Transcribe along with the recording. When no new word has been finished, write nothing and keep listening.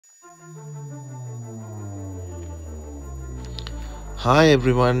Hi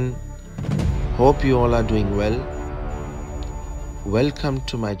everyone, hope you all are doing well. Welcome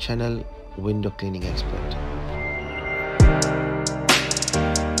to my channel Window Cleaning Expert.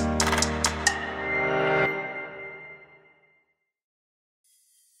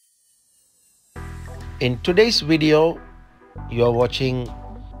 In today's video, you are watching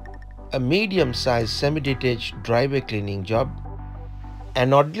a medium-sized semi-detached driveway cleaning job,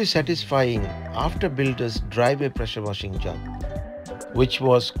 an oddly satisfying after-builder's driveway pressure washing job, which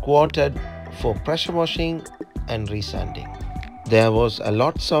was quoted for pressure washing and resanding. There was a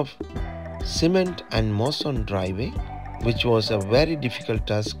lots of cement and moss on driveway, which was a very difficult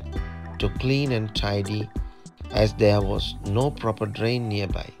task to clean and tidy as there was no proper drain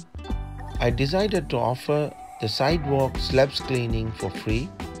nearby. I decided to offer the sidewalk slabs cleaning for free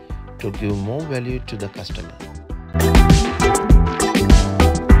to give more value to the customer.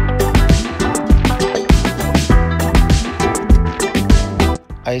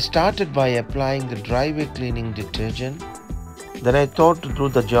 I started by applying the driveway cleaning detergent. Then I thought to do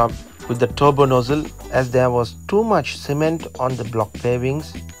the job with the turbo nozzle as there was too much cement on the block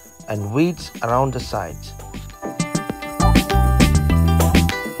pavings and weeds around the sides.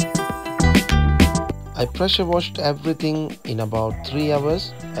 I pressure washed everything in about 3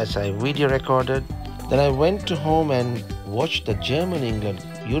 hours as I video recorded. Then I went to home and watched the German-England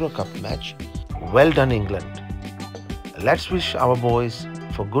Euro Cup match. Well done England. Let's wish our boys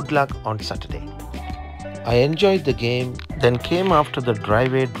for good luck on Saturday. I enjoyed the game, then came after the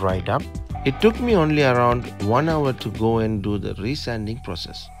driveway dried up. It took me only around 1 hour to go and do the resanding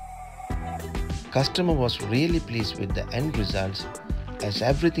process. Customer was really pleased with the end results as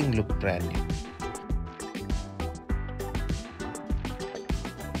everything looked brand new.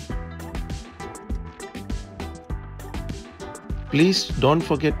 Please don't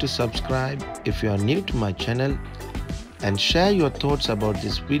forget to subscribe if you are new to my channel and share your thoughts about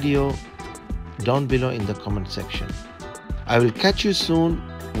this video down below in the comment section. I will catch you soon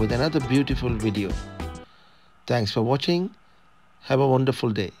with another beautiful video. Thanks for watching. Have a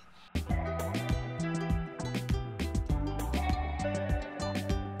wonderful day.